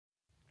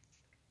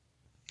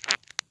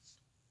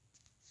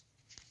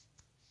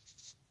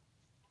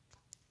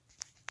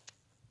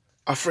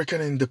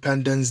African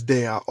Independence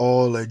Day are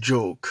all a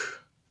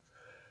joke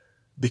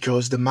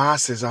because the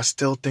masses are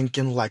still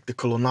thinking like the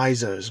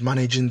colonizers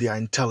managing their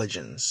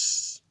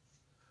intelligence.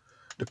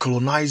 The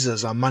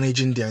colonizers are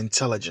managing their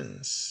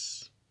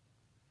intelligence.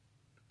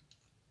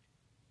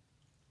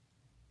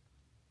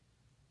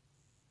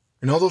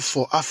 In order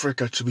for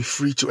Africa to be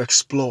free to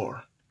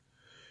explore,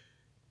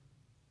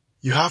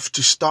 you have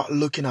to start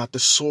looking at the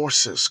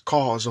sources,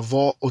 cause of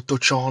all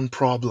Otochon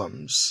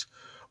problems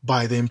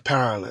by the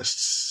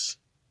imperialists.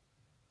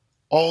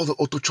 All the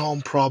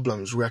Otochon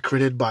problems were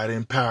created by the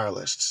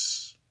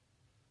imperialists.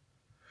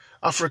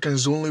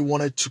 Africans only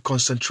wanted to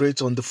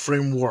concentrate on the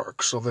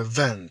frameworks of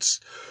events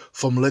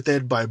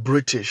formulated by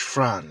British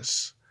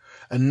France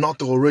and not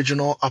the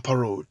original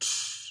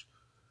approach.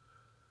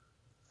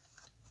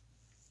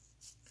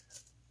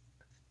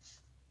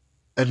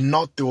 And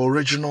not the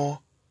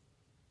original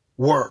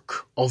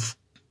work of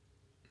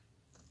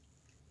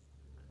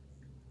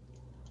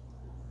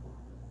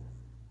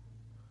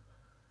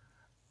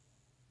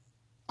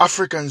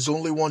Africans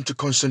only want to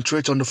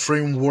concentrate on the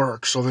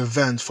frameworks of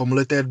events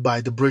formulated by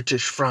the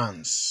British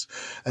France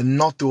and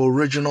not the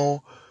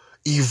original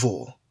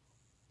evil.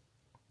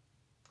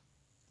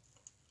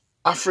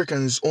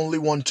 Africans only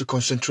want to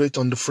concentrate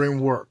on the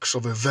frameworks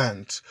of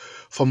events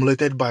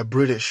formulated by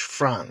British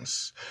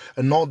France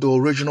and not the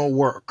original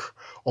work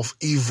of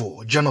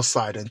evil,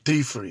 genocide, and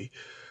thievery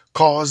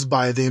caused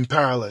by the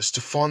imperialists to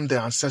fund the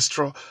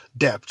ancestral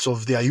debts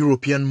of their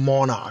European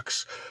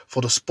monarchs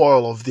for the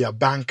spoil of their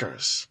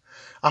bankers.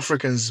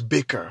 Africans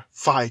bicker,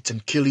 fight,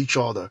 and kill each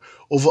other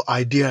over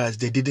ideas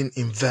they didn't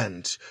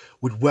invent,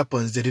 with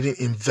weapons they didn't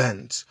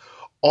invent.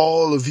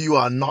 All of you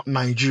are not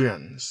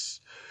Nigerians.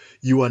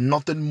 You are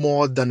nothing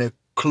more than a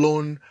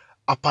clone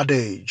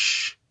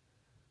appendage.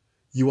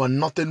 You are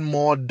nothing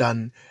more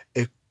than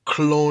a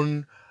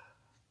clone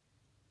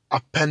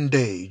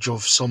appendage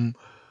of some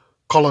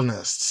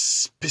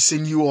colonists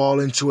pissing you all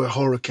into a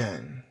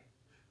hurricane.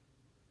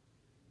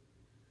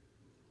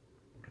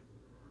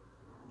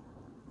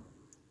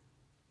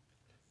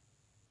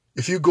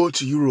 If you go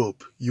to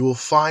Europe, you will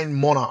find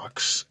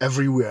monarchs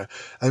everywhere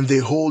and they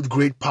hold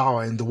great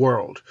power in the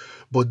world.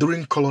 But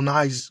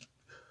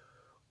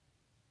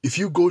if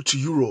you go to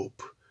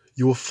Europe,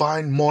 you will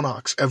find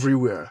monarchs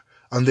everywhere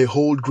and they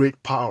hold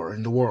great power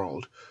in the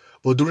world.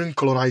 But during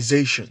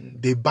colonization,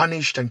 they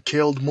banished and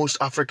killed most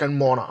African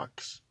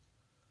monarchs.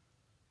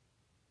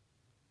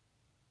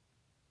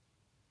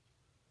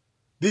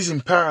 These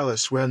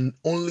imperialists were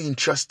only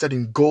interested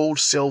in gold,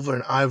 silver,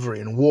 and ivory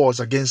in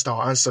wars against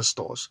our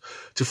ancestors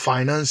to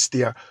finance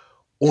their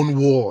own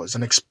wars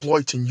and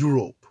exploit in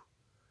Europe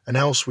and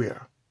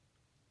elsewhere.